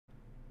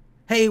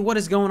Hey, what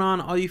is going on,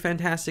 all you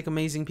fantastic,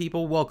 amazing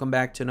people? Welcome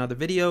back to another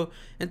video.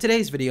 In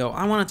today's video,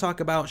 I want to talk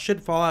about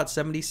should Fallout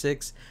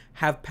 76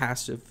 have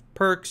passive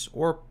perks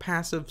or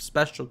passive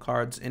special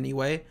cards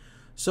anyway.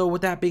 So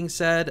with that being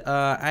said,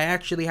 I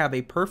actually have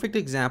a perfect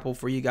example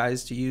for you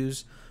guys to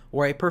use,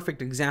 or a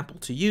perfect example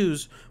to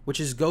use, which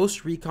is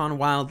Ghost Recon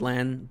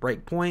Wildland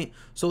Breakpoint.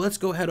 So let's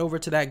go head over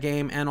to that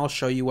game and I'll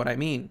show you what I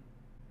mean.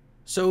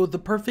 So the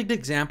perfect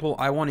example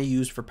I want to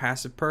use for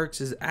passive perks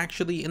is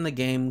actually in the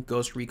game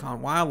Ghost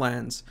Recon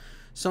Wildlands.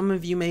 Some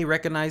of you may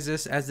recognize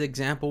this as the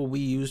example we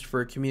used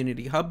for a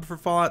community hub for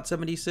Fallout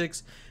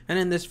 76, and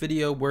in this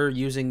video we're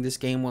using this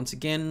game once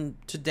again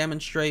to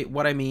demonstrate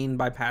what I mean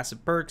by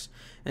passive perks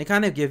and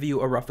kind of give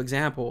you a rough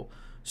example.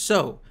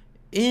 So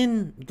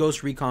in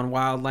Ghost Recon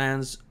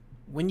Wildlands,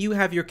 when you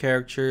have your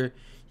character,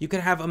 you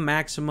can have a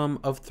maximum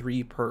of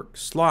 3 perk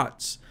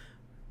slots.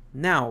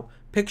 Now,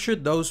 picture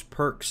those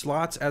perk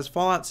slots as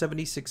Fallout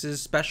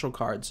 76's special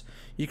cards.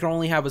 You can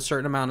only have a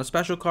certain amount of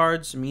special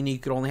cards, meaning you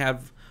could only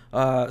have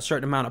a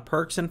certain amount of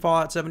perks in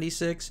Fallout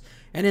 76.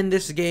 And in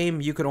this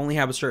game, you could only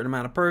have a certain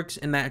amount of perks,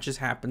 and that just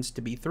happens to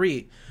be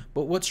 3.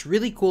 But what's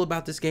really cool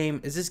about this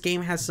game is this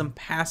game has some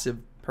passive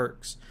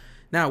perks.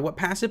 Now, what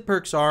passive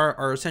perks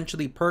are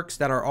essentially perks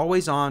that are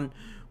always on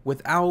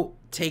without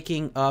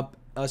taking up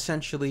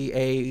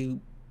essentially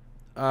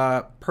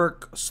a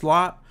perk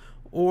slot.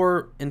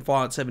 Or in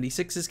Fallout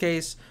 76's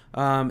case,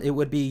 it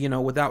would be,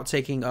 without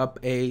taking up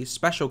a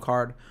special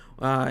card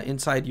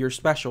inside your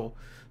special.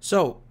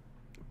 So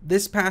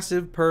this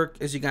passive perk,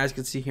 as you guys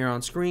can see here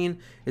on screen,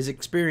 is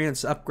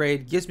Experience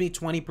Upgrade. Gives me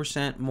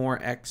 20% more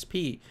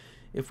XP.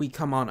 If we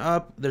come on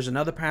up, there's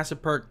another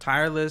passive perk,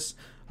 Tireless,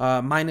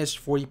 minus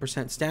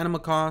 40% stamina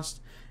cost.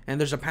 And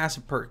there's a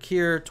passive perk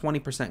here,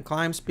 20%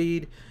 climb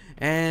speed.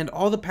 And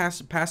all the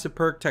passive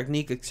perk,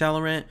 Technique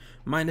Accelerant,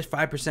 minus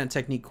 5%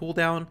 technique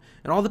cooldown.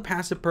 And all the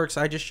passive perks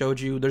I just showed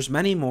you, there's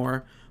many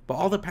more, but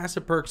all the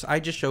passive perks I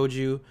just showed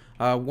you,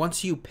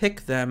 once you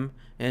pick them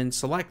and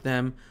select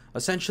them,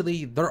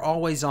 essentially they're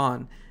always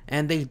on.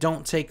 And they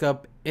don't take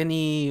up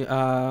any,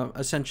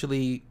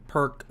 essentially,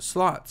 perk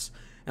slots.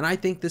 And I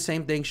think the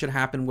same thing should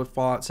happen with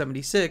Fallout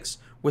 76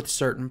 with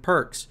certain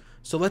perks.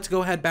 So let's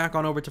go ahead back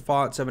on over to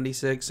Fallout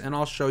 76 and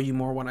I'll show you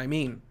more what I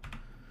mean.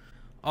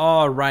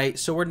 Alright,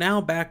 so we're now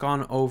back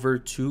on over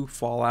to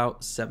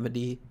Fallout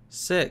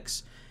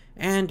 76.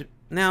 And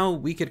now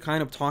we could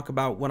kind of talk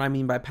about what I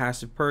mean by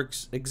passive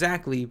perks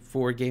exactly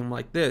for a game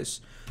like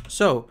this.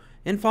 So,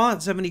 in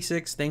Fallout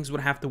 76, things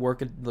would have to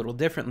work a little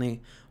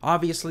differently.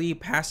 Obviously,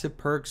 passive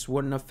perks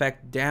wouldn't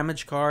affect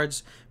damage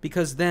cards,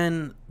 because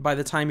then, by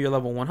the time you're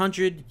level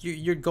 100,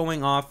 you're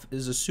going off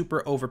as a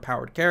super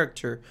overpowered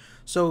character.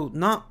 So,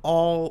 not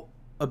all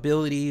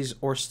abilities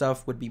or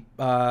stuff would be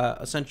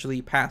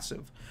essentially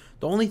passive.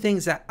 The only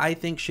things that I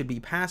think should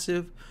be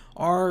passive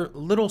are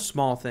little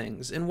small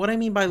things. And what I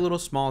mean by little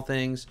small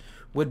things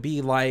would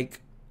be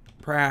like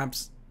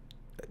perhaps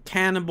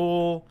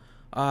Cannibal,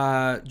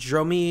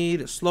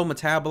 Dromede, Slow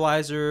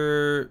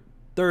Metabolizer,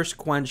 Thirst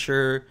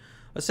Quencher.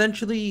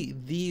 Essentially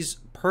these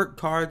perk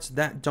cards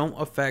that don't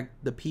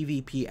affect the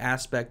PvP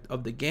aspect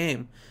of the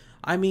game.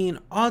 I mean,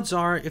 odds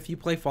are if you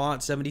play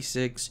Fallout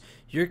 76,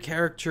 your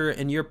character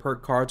and your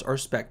perk cards are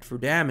spec'd for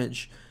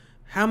damage.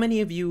 How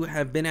many of you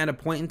have been at a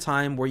point in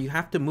time where you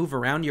have to move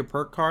around your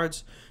perk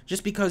cards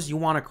just because you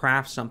want to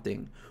craft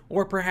something?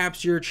 Or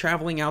perhaps you're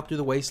traveling out through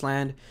the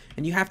wasteland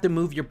and you have to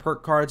move your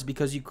perk cards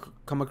because you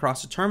come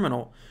across a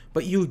terminal,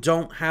 but you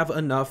don't have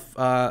enough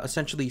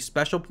essentially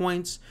special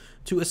points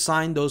to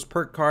assign those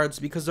perk cards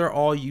because they're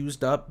all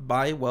used up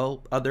by,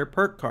 well, other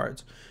perk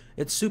cards.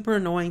 It's super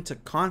annoying to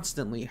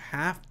constantly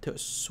have to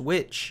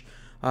switch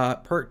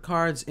perk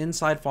cards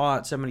inside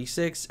Fallout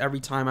 76 every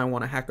time I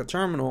want to hack a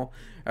terminal,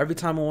 every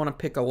time I want to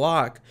pick a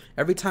lock,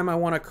 every time I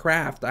want to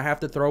craft, I have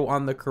to throw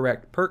on the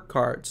correct perk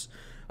cards.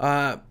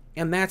 And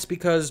that's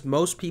because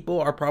most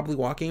people are probably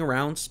walking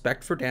around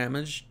spec'd for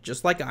damage,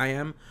 just like I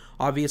am.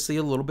 Obviously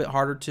a little bit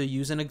harder to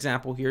use an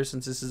example here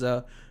since this is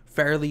a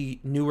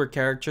fairly newer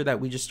character that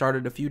we just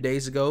started a few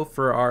days ago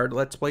for our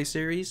Let's Play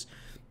series.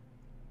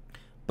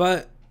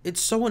 But it's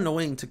so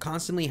annoying to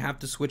constantly have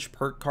to switch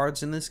perk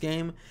cards in this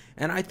game,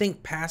 and I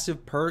think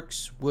passive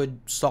perks would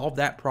solve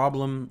that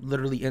problem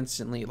literally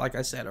instantly, like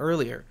I said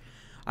earlier.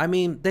 I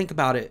mean, think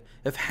about it.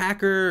 If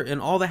Hacker and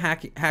all the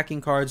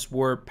hacking cards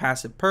were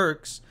passive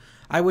perks,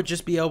 I would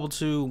just be able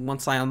to,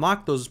 once I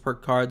unlock those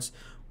perk cards,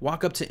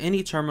 walk up to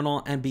any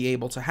terminal and be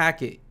able to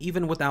hack it,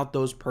 even without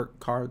those perk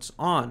cards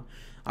on.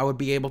 I would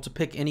be able to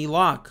pick any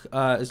lock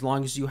as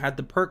long as you had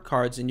the perk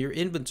cards in your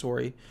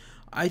inventory.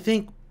 I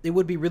think it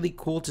would be really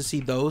cool to see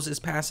those as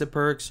passive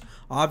perks.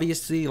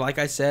 Obviously, like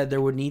I said, there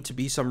would need to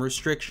be some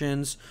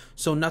restrictions,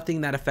 so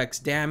nothing that affects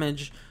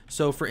damage.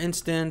 So for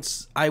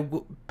instance,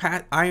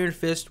 Iron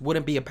Fist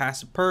wouldn't be a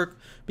passive perk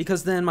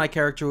because then my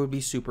character would be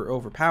super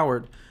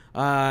overpowered.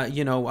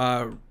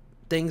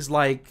 Things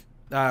like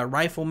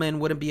Rifleman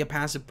wouldn't be a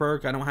passive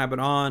perk. I don't have it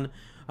on.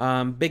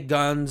 Big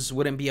Guns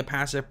wouldn't be a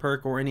passive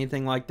perk or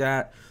anything like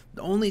that.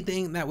 The only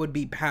thing that would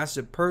be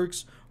passive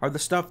perks are the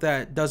stuff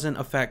that doesn't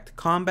affect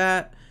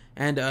combat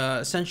and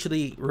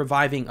essentially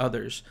reviving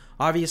others.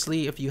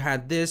 Obviously, if you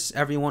had this,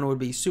 everyone would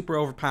be super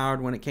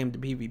overpowered when it came to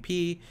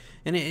PvP,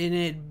 and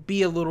it'd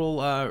be a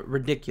little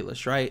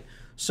ridiculous, right?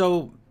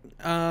 So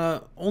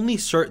only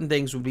certain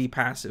things would be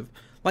passive,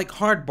 like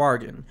Hard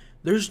Bargain.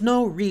 There's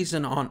no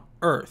reason on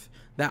earth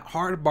that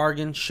Hard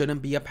Bargain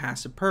shouldn't be a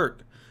passive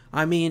perk.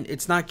 I mean,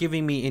 it's not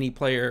giving me any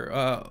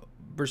player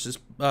versus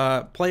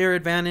player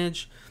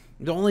advantage.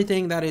 The only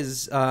thing that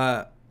is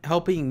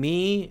helping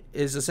me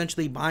is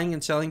essentially buying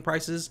and selling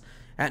prices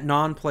at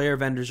non-player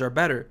vendors are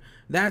better.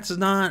 That's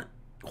not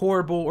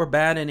horrible or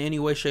bad in any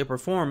way, shape, or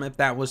form if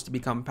that was to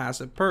become a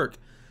passive perk.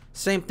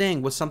 Same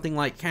thing with something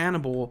like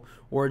Cannibal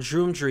or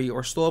Droomdry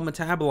or Slow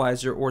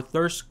Metabolizer or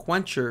Thirst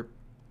Quencher.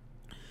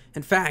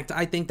 In fact,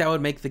 I think that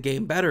would make the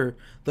game better.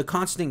 The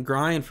constant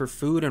grind for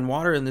food and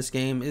water in this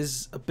game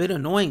is a bit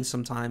annoying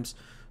sometimes,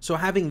 so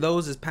having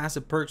those as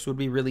passive perks would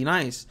be really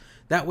nice.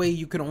 That way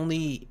you can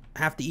only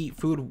have to eat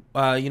food,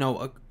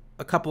 a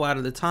couple out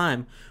of the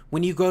time.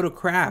 When you go to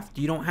craft,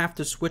 you don't have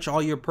to switch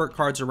all your perk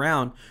cards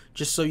around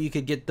just so you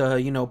could get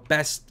the,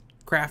 best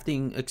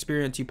crafting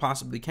experience you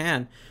possibly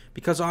can.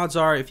 Because odds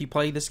are, if you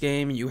play this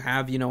game, you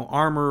have,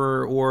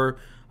 armor, or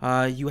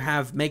you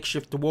have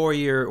makeshift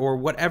warrior, or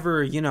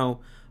whatever,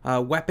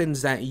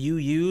 weapons that you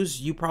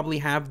use, you probably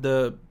have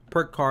the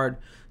perk card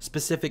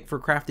specific for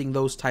crafting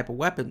those type of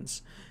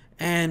weapons.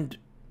 And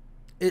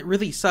it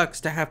really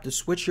sucks to have to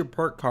switch your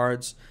perk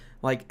cards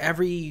like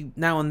every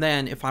now and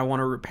then. If I want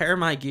to repair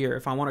my gear,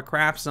 if I want to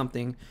craft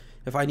something,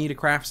 if I need to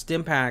craft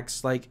stim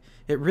packs, like,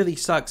 it really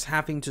sucks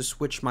having to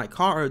switch my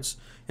cards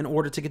in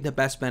order to get the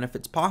best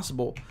benefits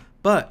possible.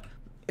 But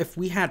if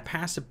we had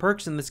passive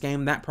perks in this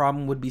game, that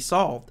problem would be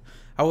solved.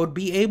 I would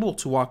be able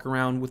to walk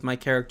around with my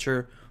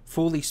character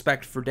fully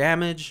spec'd for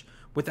damage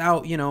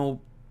without,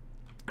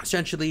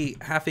 essentially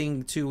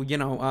having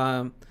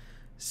to,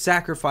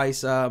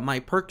 sacrifice my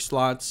perk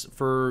slots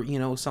for,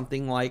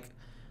 something like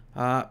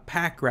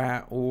Pack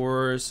Rat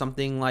or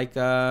something like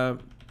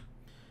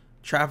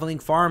Traveling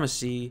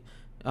Pharmacy.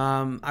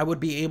 I would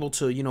be able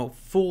to,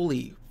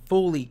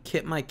 fully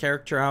kit my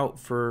character out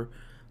for,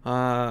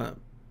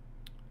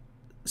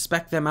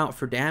 spec them out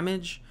for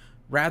damage,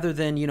 rather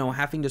than,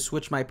 having to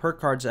switch my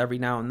perk cards every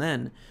now and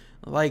then.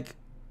 Like,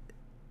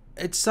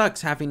 it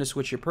sucks having to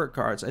switch your perk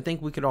cards. I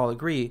think we could all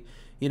agree,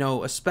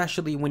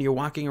 especially when you're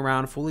walking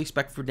around fully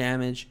spec for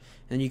damage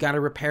and you got to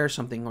repair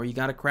something, or you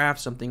got to craft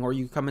something, or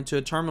you come into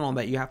a terminal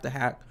that you have to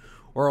hack,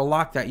 or a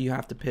lock that you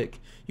have to pick.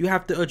 You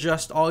have to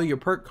adjust all your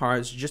perk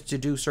cards just to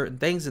do certain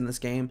things in this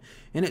game,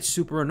 and it's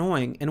super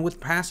annoying. And with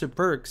passive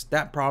perks,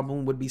 that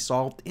problem would be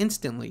solved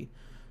instantly.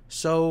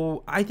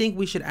 So I think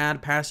we should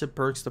add passive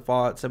perks to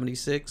Fallout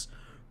 76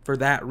 for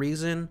that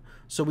reason,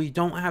 so we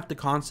don't have to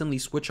constantly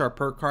switch our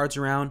perk cards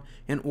around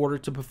in order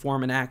to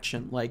perform an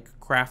action like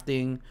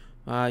crafting,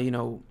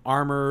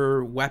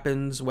 armor,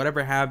 weapons,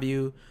 whatever have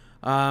you.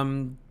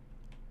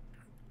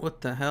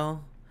 What the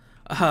hell?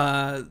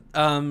 Yeah,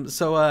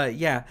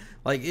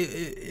 like,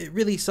 it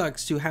really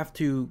sucks to have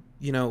to,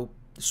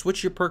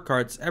 switch your perk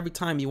cards every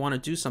time you want to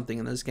do something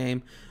in this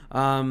game.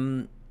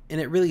 And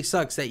it really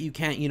sucks that you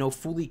can't,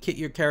 fully kit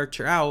your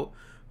character out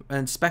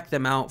and spec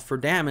them out for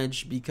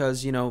damage,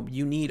 because,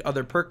 you need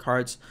other perk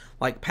cards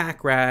like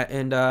Pack Rat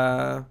and,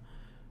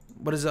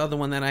 what is the other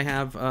one that I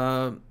have?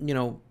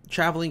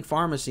 Traveling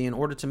Pharmacy, in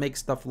order to make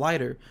stuff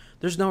lighter.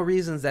 There's no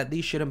reasons that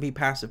these shouldn't be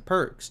passive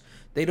perks.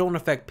 They don't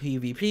affect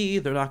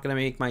PvP. They're not going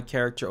to make my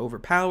character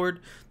overpowered.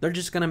 They're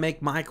just going to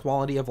make my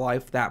quality of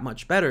life that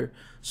much better.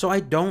 So I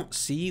don't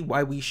see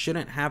why we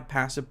shouldn't have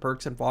passive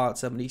perks in Fallout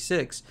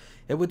 76.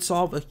 It would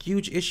solve a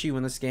huge issue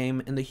in this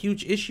game, and the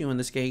huge issue in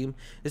this game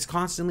is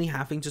constantly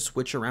having to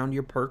switch around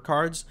your perk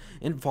cards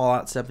in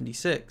Fallout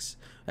 76.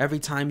 Every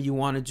time you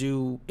want to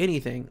do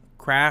anything,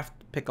 craft,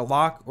 pick a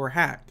lock, or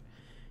hack.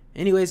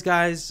 Anyways,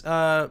 guys,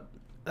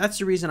 that's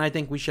the reason I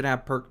think we should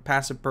have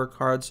passive perk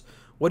cards.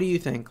 What do you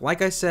think?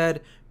 Like I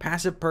said,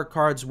 passive perk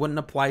cards wouldn't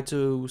apply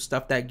to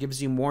stuff that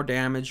gives you more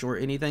damage or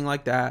anything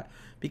like that,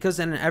 because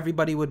then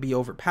everybody would be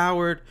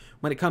overpowered.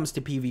 When it comes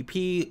to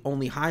PvP,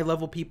 only high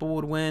level people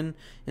would win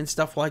and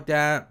stuff like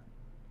that.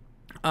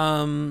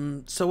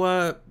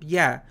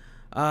 Yeah.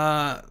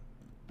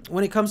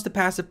 When it comes to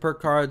passive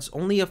perk cards,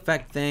 only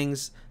affect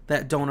things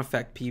that don't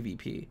affect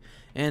PvP.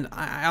 And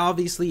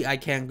I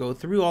can't go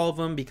through all of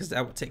them because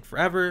that would take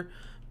forever.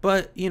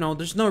 But,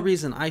 there's no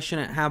reason I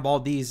shouldn't have all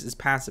these as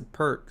passive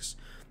perks.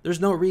 There's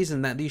no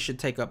reason that these should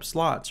take up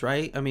slots,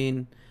 right? I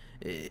mean,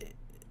 it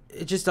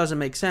just doesn't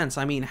make sense.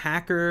 I mean,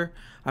 Hacker,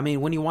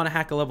 when you want to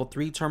hack a level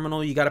 3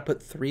 terminal, you got to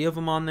put 3 of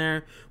them on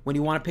there. When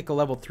you want to pick a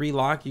level 3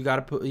 lock, you got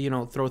to put,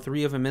 throw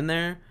 3 of them in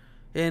there.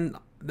 And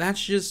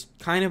that's just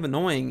kind of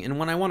annoying. And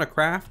when I want to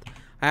craft,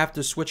 I have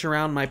to switch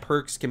around my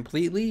perks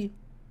completely.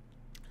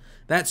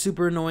 That's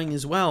super annoying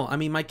as well. I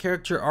mean, my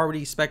character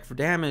already spec for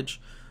damage,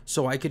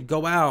 so I could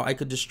go out, I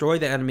could destroy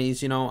the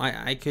enemies,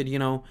 I could,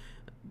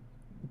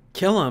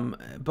 kill them.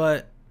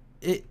 But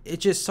it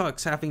just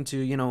sucks having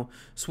to,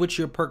 switch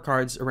your perk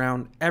cards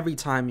around every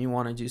time you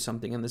want to do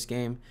something in this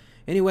game.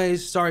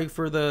 Anyways, sorry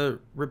for the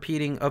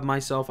repeating of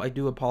myself. I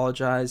do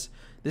apologize.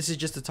 This is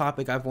just a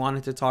topic I've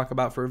wanted to talk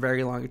about for a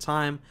very long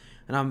time,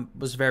 and I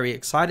was very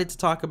excited to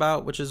talk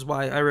about, which is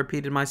why I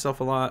repeated myself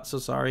a lot. So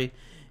sorry.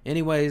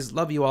 Anyways,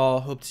 love you all.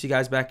 Hope to see you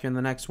guys back here in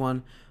the next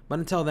one. But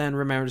until then,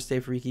 remember to stay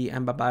freaky,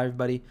 and bye-bye,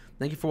 everybody.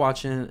 Thank you for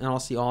watching, and I'll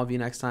see all of you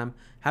next time.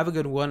 Have a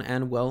good one,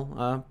 and,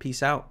 well,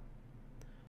 peace out.